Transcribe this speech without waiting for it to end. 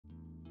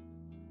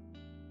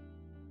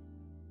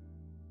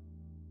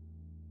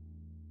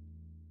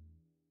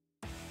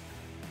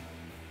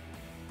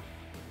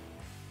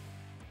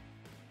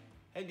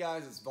Hey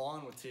guys, it's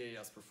Vaughn with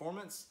TAS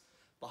Performance.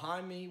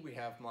 Behind me we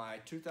have my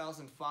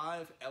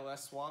 2005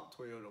 LS Swap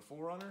Toyota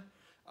 4Runner.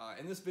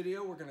 In this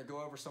video we're going to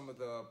go over some of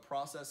the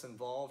process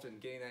involved in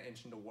getting that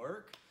engine to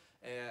work,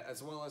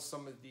 as well as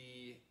some of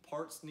the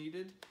parts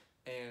needed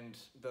and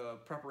the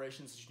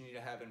preparations that you need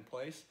to have in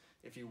place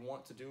if you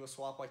want to do a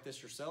swap like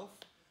this yourself.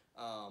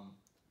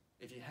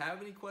 If you have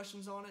any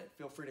questions on it,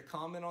 feel free to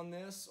comment on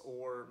this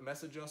or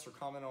message us or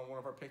comment on one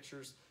of our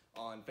pictures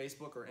on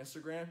Facebook or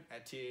Instagram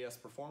at TAS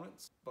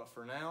Performance. But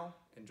for now,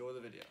 enjoy the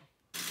video.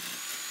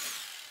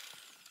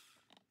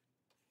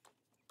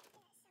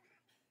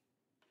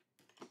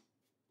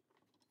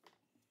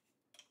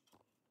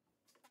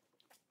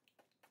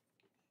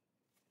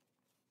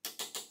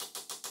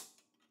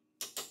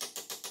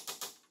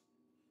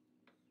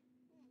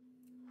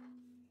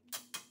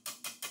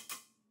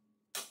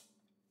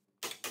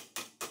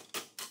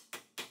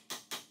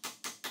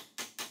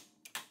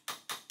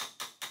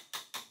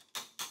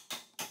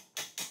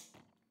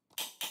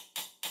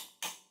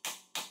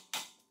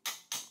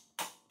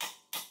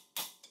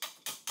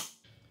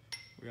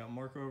 We got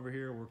Marco over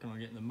here working on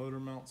getting the motor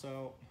mounts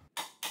out.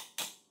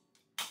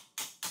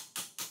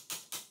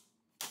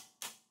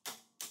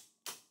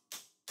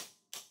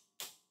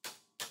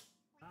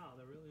 Wow,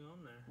 they're really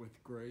on there.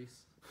 With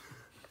grace.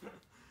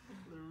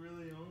 They're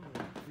really on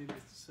there,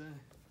 needless to say.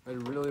 They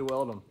really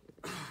weld them.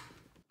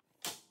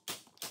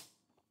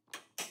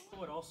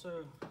 What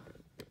also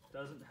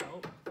doesn't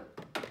help,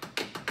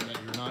 That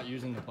you're not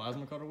using the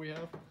plasma cutter we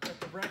have? that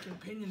the rack and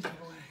pinions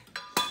give away.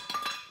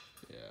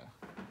 Yeah.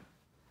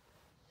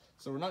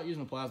 So we're not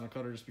using a plasma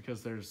cutter just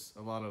because there's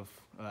a lot of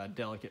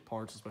delicate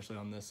parts, especially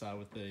on this side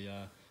with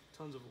the...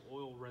 Tons of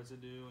oil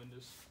residue and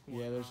just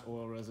yeah, there's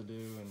oil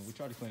residue, and we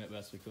tried to clean it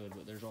best we could,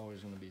 but there's always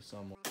going to be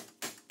some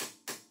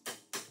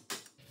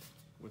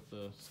with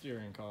the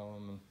steering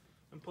column.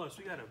 And plus,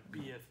 we got a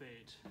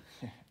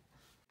BF8.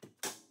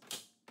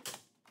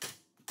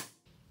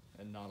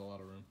 And not a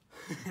lot of room.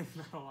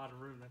 Not a lot of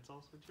room, that's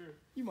also true.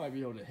 You might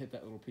be able to hit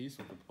that little piece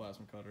with the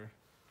plasma cutter,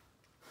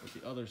 but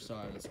the other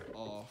side is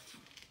off.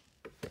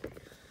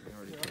 We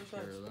already took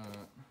care of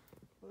that.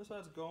 The other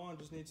side's gone,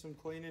 just needs some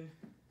cleaning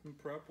and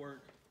prep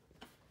work.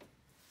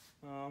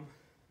 Like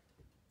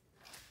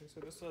I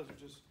said, this side's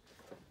just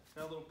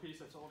got a little piece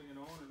that's holding it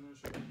on, and then it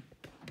should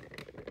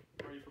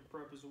be ready for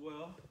prep as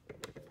well.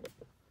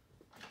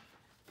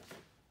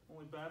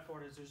 Only bad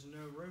part is there's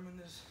no room in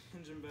this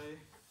engine bay.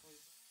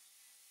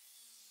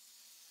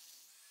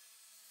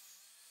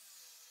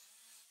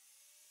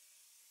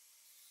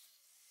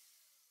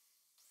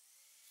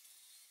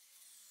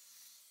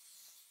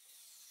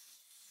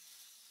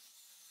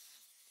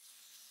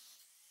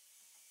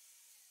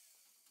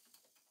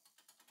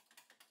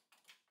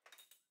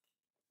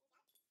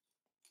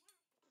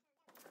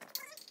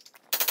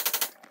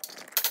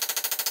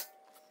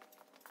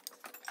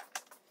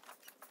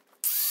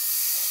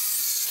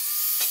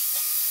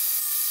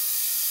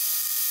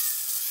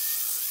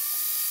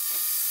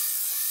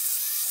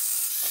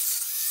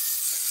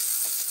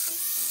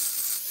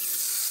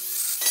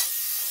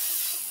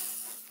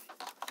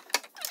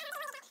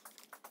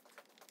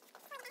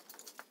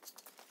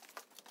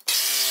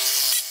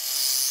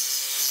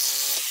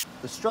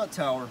 The strut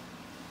tower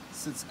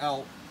sits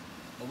out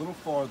a little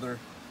farther,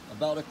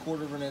 about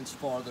 1/4 inch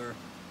farther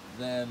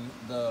than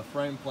the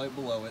frame plate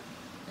below it,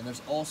 and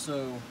there's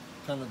also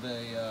kind of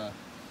a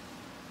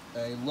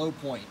low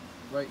point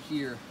right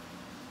here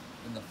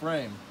in the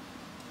frame.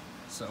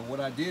 So what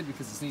I did,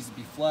 because this needs to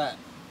be flat,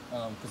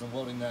 because I'm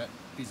welding that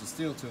piece of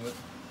steel to it,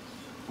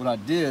 what I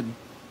did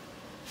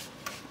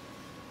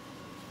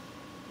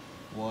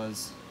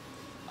was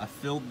I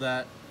filled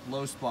that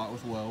low spot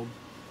with weld,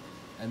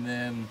 and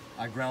then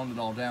I ground it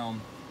all down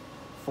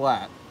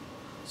flat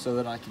so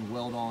that I can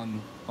weld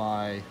on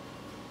my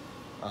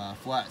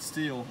flat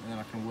steel, and then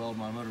I can weld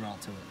my motor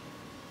mount to it.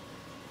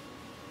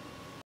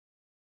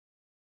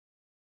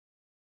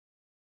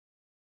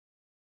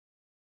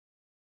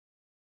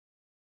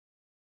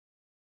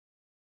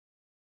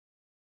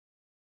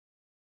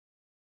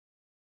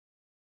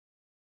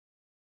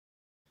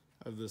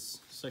 I have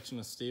this section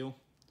of steel.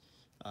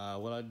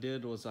 What I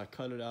did was I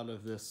cut it out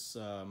of this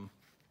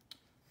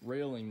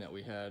railing that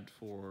we had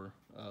for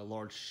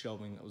large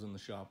shelving that was in the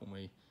shop when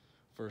we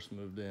first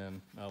moved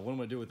in. What I'm going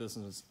to do with this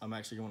is I'm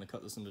actually going to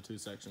cut this into 2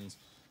 sections,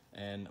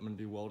 and I'm going to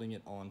be welding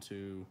it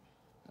onto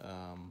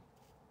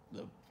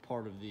the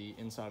part of the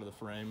inside of the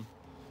frame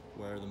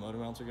where the motor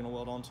mounts are going to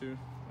weld onto,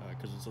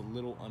 because it's a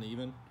little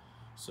uneven.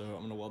 So I'm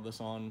going to weld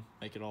this on,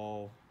 make it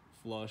all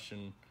flush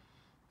and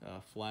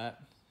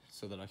flat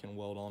so that I can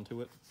weld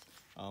onto it.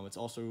 It's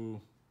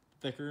also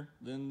thicker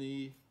than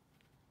the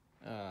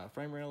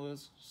frame rail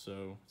is,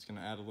 so it's going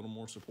to add a little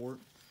more support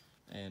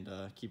and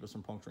keep us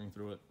from puncturing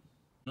through it.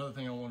 Another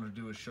thing I wanted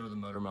to do is show the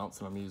motor mounts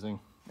that I'm using.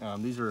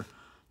 These are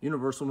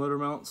universal motor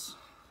mounts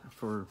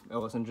for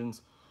LS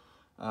engines.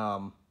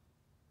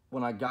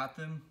 When I got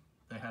them,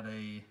 they had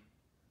a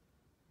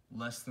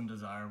less than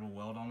desirable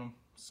weld on them,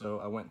 so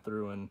I went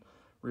through and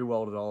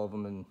re-welded all of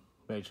them and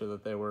made sure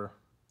that they were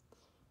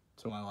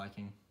to my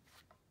liking.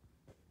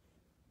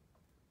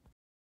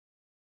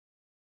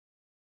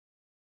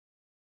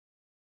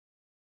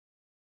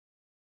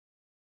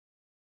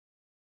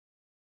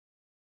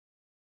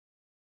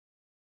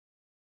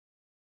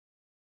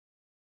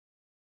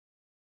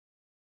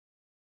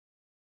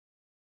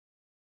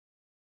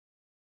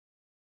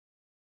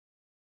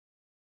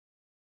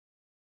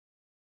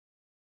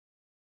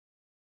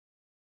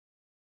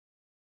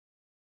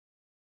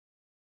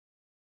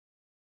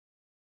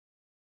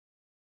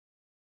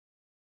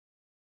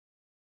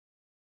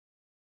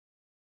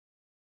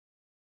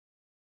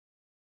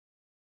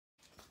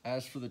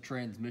 As for the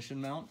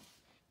transmission mount,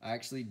 I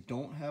actually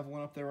don't have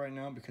one up there right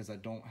now because I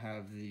don't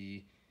have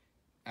the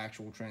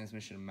actual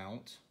transmission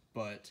mount,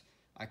 but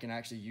I can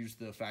actually use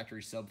the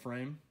factory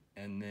subframe,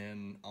 and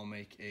then I'll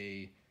make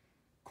a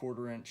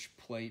 1/4-inch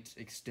plate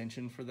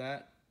extension for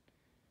that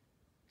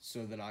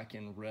so that I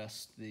can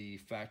rest the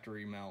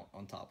factory mount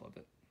on top of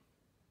it.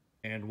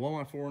 And while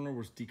my 4Runner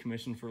was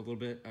decommissioned for a little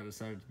bit, I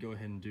decided to go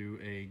ahead and do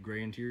a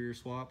gray interior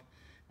swap.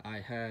 I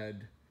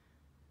had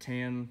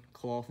tan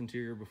cloth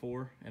interior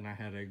before, and I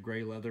had a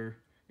gray leather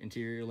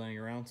interior laying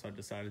around, so I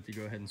decided to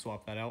go ahead and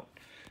swap that out.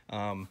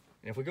 And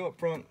if we go up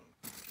front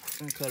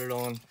and cut it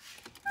on,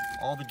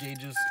 all the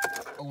gauges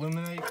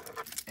illuminate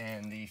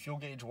and the fuel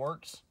gauge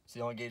works. It's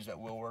the only gauge that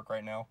will work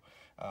right now,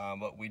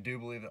 but we do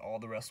believe that all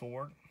the rest will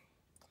work.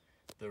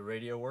 The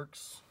radio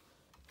works,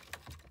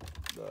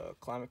 the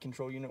climate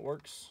control unit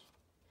works,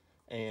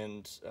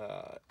 and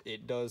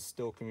it does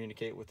still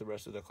communicate with the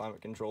rest of the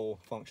climate control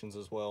functions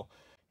as well.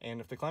 And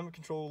if the climate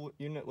control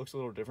unit looks a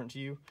little different to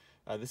you,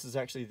 this is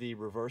actually the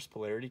reverse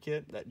Polarity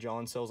Kit that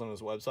John sells on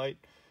his website.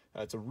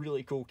 It's a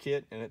really cool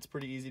kit, and it's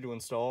pretty easy to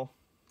install.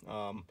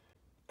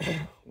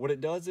 What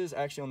it does is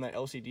actually on that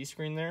LCD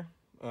screen there,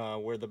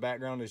 where the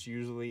background is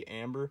usually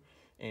amber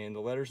and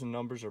the letters and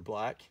numbers are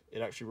black,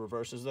 it actually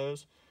reverses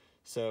those.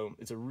 So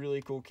it's a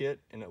really cool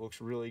kit, and it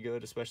looks really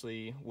good,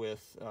 especially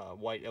with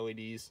white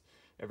LEDs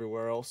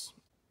everywhere else.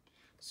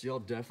 So y'all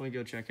definitely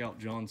go check out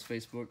John's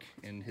Facebook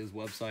and his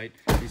website.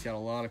 He's got a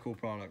lot of cool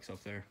products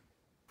up there.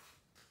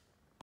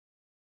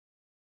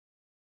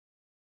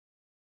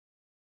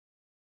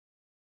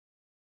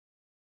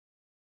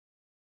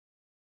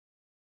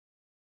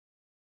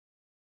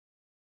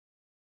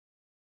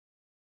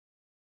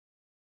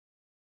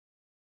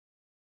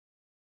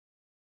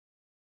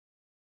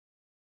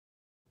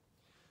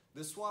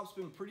 This swap's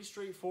been pretty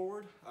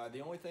straightforward. The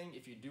only thing,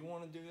 if you do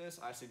want to do this,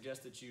 I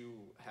suggest that you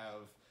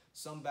have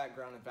some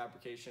background in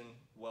fabrication,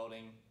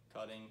 welding,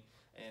 cutting,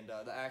 and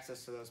the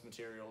access to those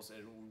materials,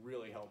 it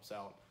really helps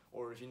out.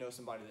 Or if you know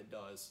somebody that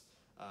does.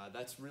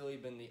 That's really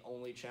been the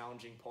only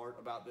challenging part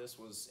about this,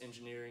 was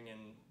engineering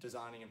and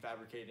designing and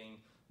fabricating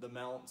the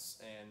mounts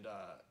and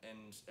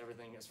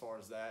everything as far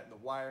as that. The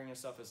wiring and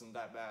stuff isn't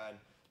that bad,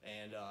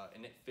 and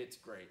it fits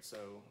great.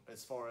 So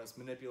as far as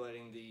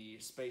manipulating the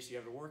space you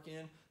have to work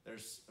in,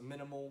 there's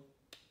minimal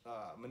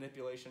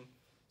manipulation,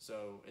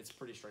 so it's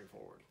pretty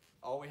straightforward.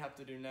 All we have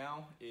to do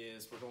now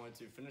is we're going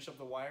to finish up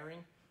the wiring,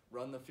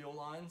 run the fuel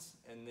lines,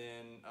 and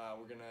then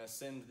we're gonna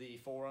send the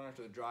 4Runner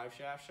to the drive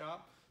shaft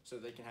shop so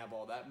they can have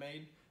all that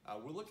made.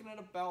 We're looking at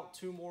about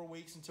 2 more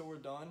weeks until we're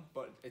done,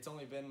 but it's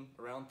only been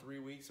around 3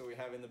 weeks that we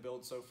have in the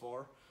build so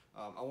far.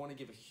 I want to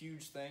give a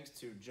huge thanks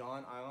to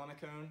John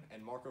Iannacone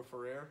and Marco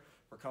Ferrer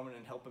for coming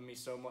and helping me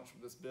so much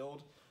with this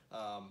build.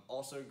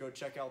 Also, go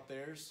check out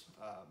theirs.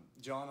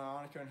 John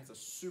Iannacone has a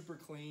super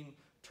clean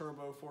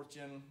turbo 4th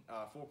Gen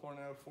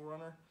 4.0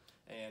 4Runner,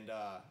 and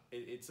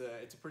it's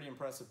a pretty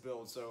impressive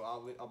build. So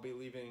I'll be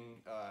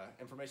leaving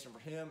information for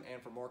him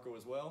and for Marco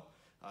as well.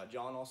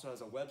 John also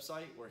has a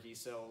website where he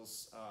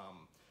sells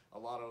a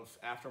lot of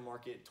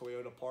aftermarket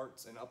Toyota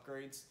parts and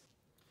upgrades.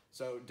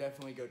 So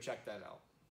definitely go check that out.